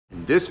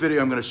this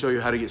video, I'm going to show you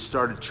how to get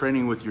started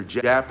training with your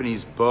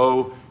Japanese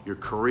bow, your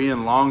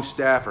Korean long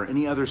staff, or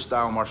any other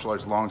style of martial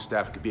arts long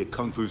staff. It could be a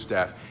Kung Fu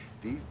staff.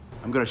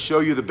 I'm going to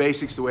show you the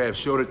basics the way I've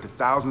showed it to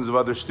thousands of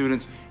other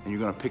students, and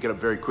you're going to pick it up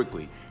very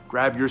quickly.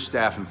 Grab your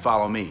staff and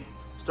follow me.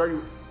 Start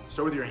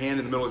with your hand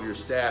in the middle of your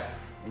staff,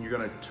 and you're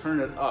going to turn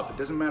it up. It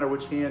doesn't matter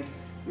which hand.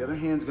 The other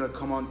hand's going to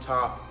come on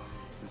top.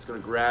 It's going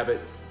to grab it,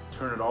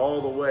 turn it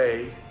all the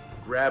way,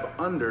 grab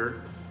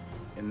under,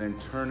 and then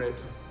turn it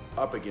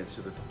up again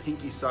so that the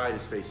pinky side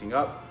is facing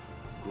up.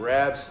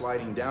 Grab,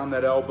 sliding down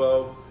that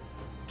elbow,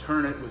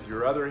 turn it with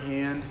your other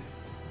hand,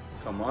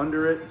 come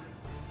under it,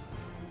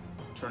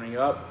 turning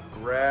up,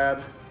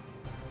 grab.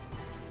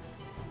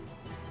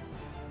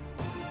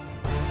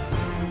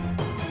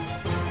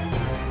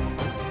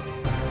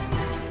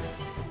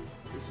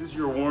 This is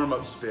your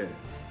warm-up spin.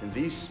 And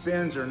these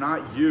spins are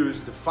not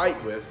used to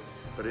fight with,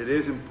 but it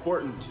is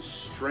important to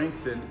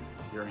strengthen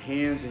your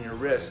hands and your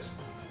wrists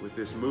with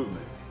this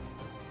movement.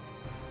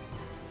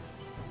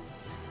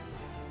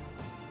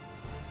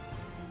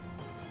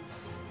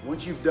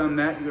 Once you've done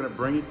that, you're going to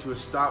bring it to a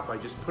stop by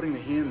just putting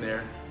the hand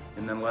there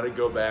and then let it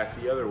go back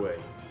the other way.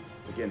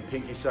 Again,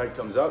 pinky side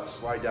comes up,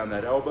 slide down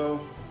that elbow,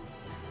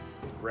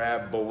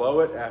 grab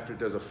below it after it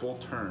does a full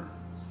turn.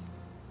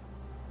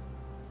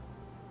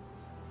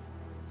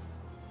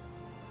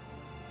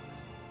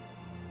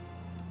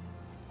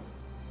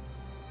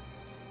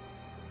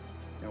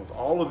 Now with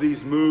all of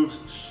these moves,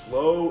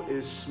 slow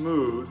is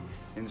smooth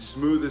and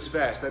smooth is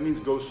fast. That means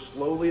go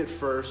slowly at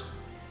first,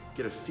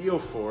 get a feel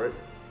for it,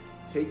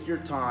 take your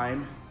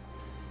time.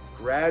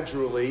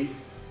 Gradually,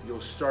 you'll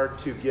start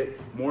to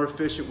get more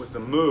efficient with the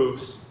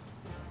moves.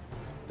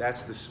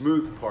 That's the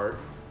smooth part.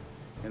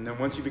 And then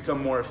once you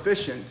become more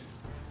efficient,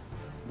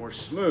 more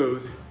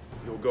smooth,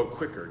 you'll go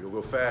quicker, you'll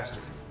go faster.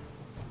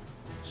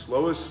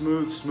 Slow is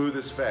smooth, smooth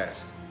is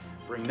fast.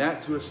 Bring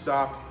that to a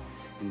stop.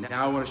 And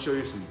now I want to show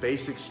you some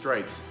basic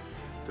strikes.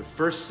 The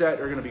first set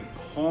are going to be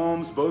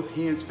palms, both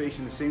hands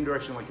facing the same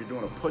direction like you're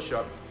doing a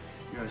push-up.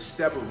 You're going to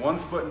step with one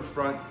foot in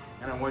front,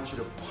 and I want you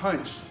to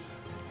punch,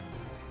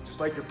 just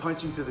like you're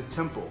punching to the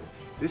temple.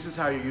 This is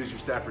how you use your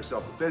staff for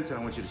self-defense, and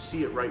I want you to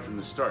see it right from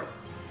the start.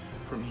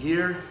 From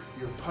here,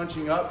 you're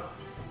punching up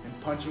and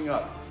punching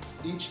up.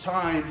 Each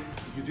time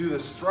you do the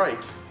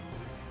strike,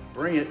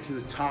 bring it to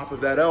the top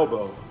of that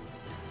elbow.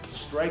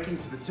 Striking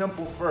to the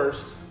temple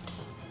first,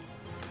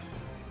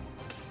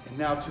 and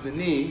now to the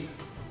knee,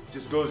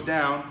 just goes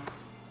down.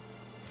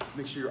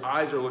 Make sure your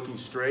eyes are looking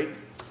straight.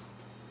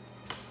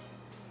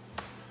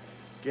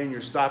 Again,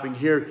 you're stopping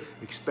here.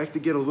 Expect to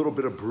get a little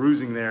bit of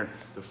bruising there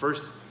the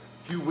first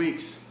few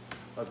weeks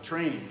of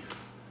training.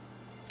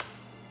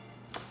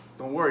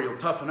 Don't worry, you'll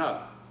toughen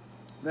up.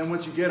 Then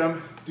once you get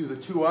them, do the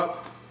 2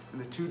 up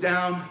and the 2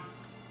 down.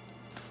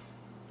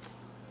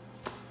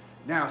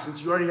 Now,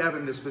 since you already have it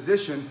in this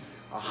position,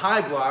 a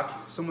high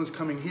block, someone's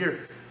coming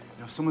here.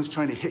 If someone's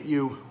trying to hit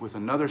you with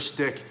another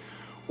stick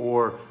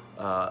or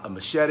a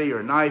machete or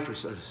a knife or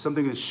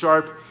something that's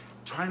sharp,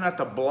 try not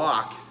to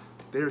block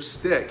their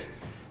stick.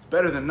 It's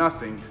better than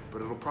nothing,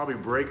 but it'll probably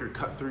break or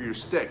cut through your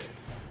stick,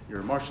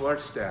 your martial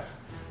arts staff.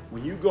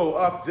 When you go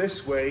up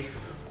this way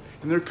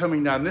and they're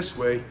coming down this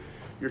way,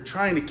 you're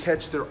trying to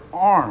catch their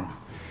arm.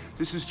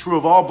 This is true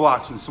of all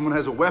blocks. When someone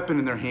has a weapon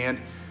in their hand,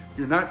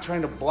 you're not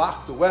trying to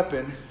block the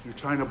weapon, you're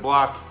trying to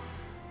block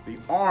the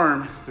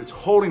arm that's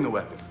holding the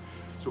weapon.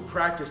 So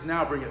practice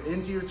now, bring it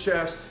into your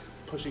chest,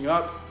 pushing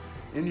up,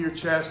 into your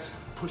chest,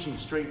 pushing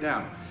straight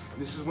down.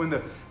 And this is when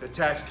the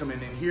attacks come in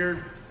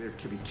here. They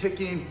could be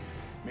kicking,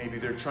 maybe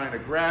they're trying to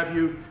grab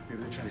you,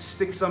 maybe they're trying to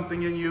stick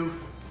something in you.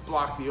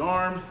 Block the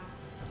arm,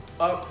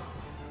 up,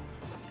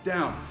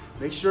 down.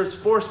 Make sure it's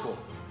forceful.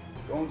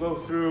 Don't go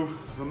through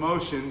the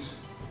motions.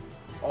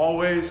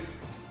 Always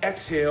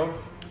exhale.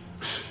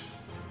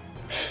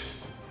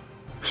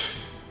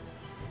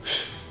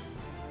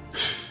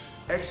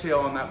 Exhale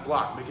on that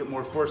block, make it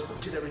more forceful,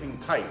 get everything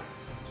tight.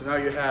 So now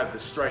you have the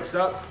strikes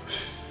up,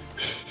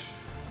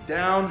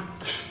 down,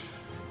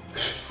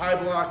 high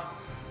block,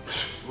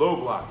 low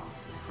block.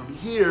 From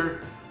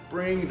here,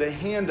 bring the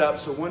hand up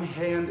so one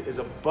hand is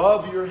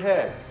above your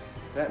head.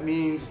 That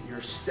means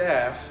your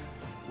staff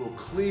will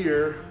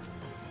clear,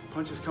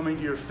 punches coming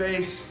to your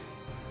face,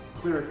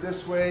 clear it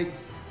this way,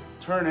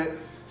 turn it,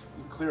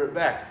 and clear it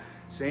back.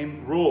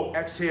 Same rule,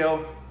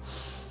 exhale.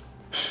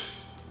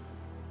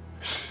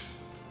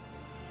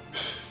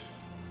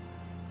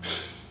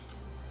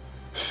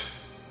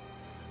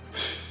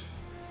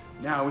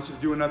 Now I want you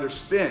to do another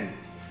spin.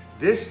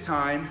 This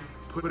time,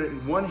 put it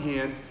in one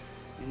hand,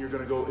 and you're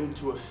gonna go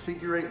into a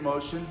figure 8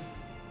 motion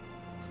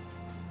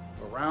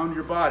around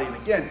your body. And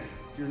again,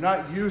 you're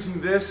not using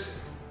this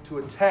to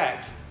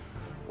attack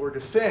or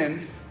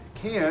defend. You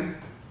can,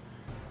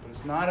 but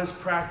it's not as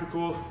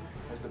practical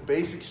as the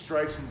basic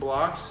strikes and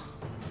blocks.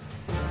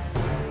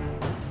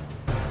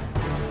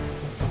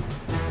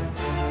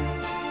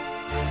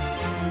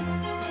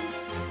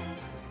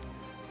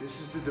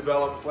 This is to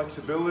develop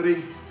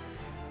flexibility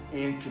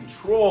and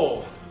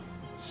control,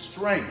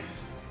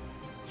 strength,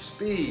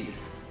 speed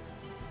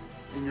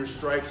in your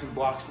strikes and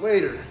blocks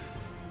later.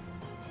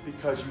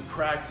 because you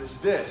practice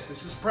this.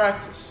 This is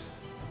practice.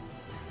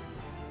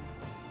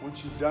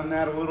 Once you've done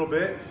that a little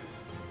bit,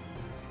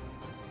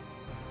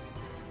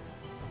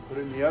 put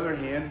it in the other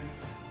hand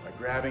by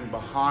grabbing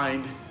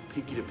behind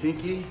pinky to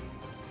pinky,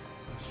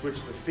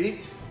 switch the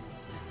feet,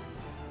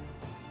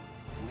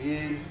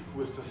 lead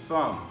with the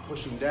thumb,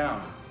 pushing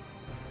down.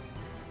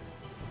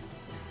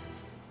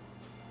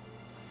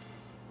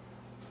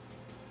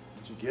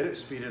 Once you get it,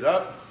 speed it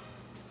up,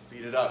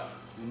 speed it up.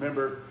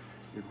 Remember,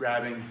 you're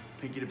grabbing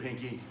pinky to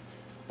pinky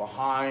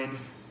behind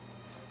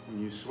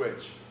when you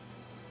switch.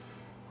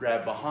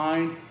 Grab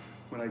behind.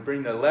 When I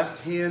bring the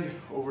left hand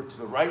over to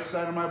the right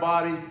side of my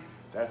body,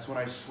 that's when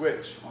I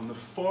switch. On the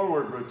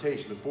forward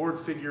rotation, the forward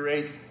figure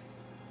eight,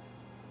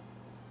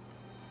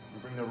 I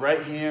bring the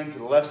right hand to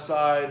the left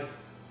side,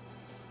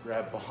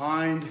 grab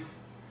behind,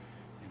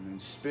 and then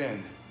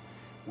spin.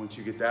 Once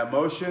you get that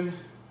motion,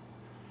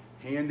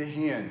 hand to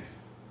hand.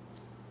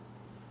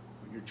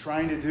 What you're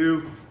trying to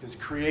do is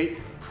create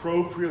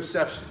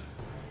proprioception.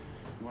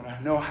 You want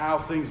to know how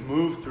things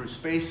move through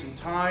space and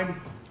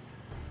time.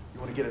 You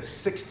want to get a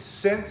sixth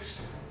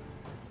sense,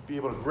 be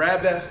able to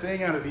grab that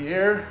thing out of the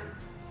air,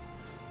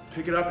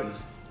 pick it up and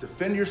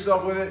defend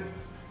yourself with it.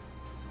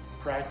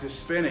 Practice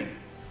spinning.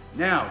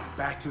 Now,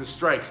 back to the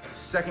strikes. The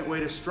second way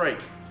to strike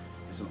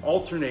is an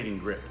alternating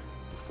grip.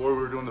 Before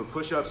we were doing the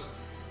push-ups,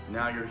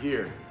 now you're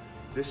here.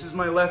 This is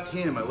my left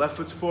hand, my left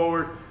foot's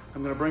forward.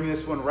 I'm gonna bring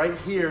this one right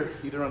here,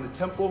 either on the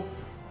temple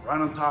or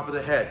right on top of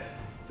the head.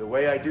 The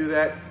way I do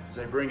that is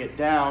I bring it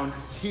down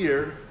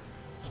here,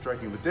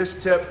 striking with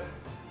this tip,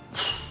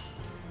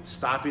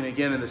 stopping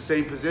again in the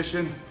same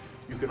position.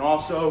 You can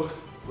also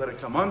let it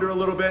come under a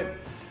little bit,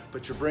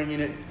 but you're bringing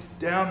it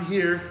down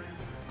here,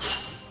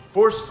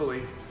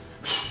 forcefully,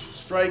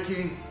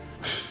 striking,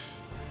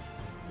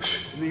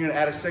 and then you're gonna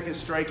add a second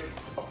strike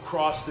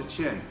across the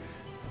chin,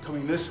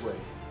 coming this way.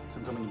 So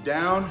I'm coming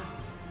down,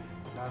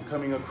 now I'm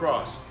coming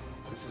across.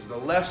 This is the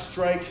left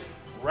strike,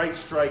 right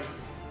strike,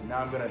 and now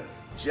I'm gonna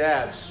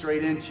jab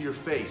straight into your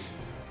face.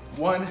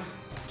 1,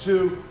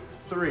 2,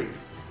 3.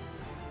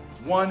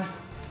 1,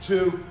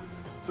 2,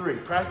 3.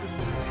 Practice.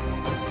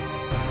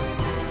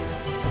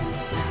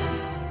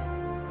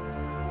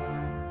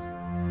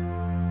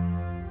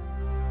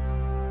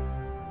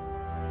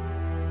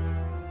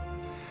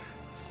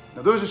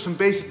 Now those are some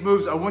basic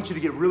moves. I want you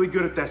to get really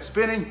good at that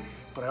spinning,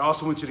 but I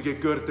also want you to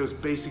get good at those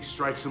basic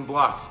strikes and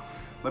blocks.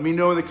 Let me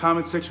know in the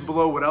comment section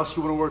below what else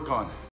you want to work on.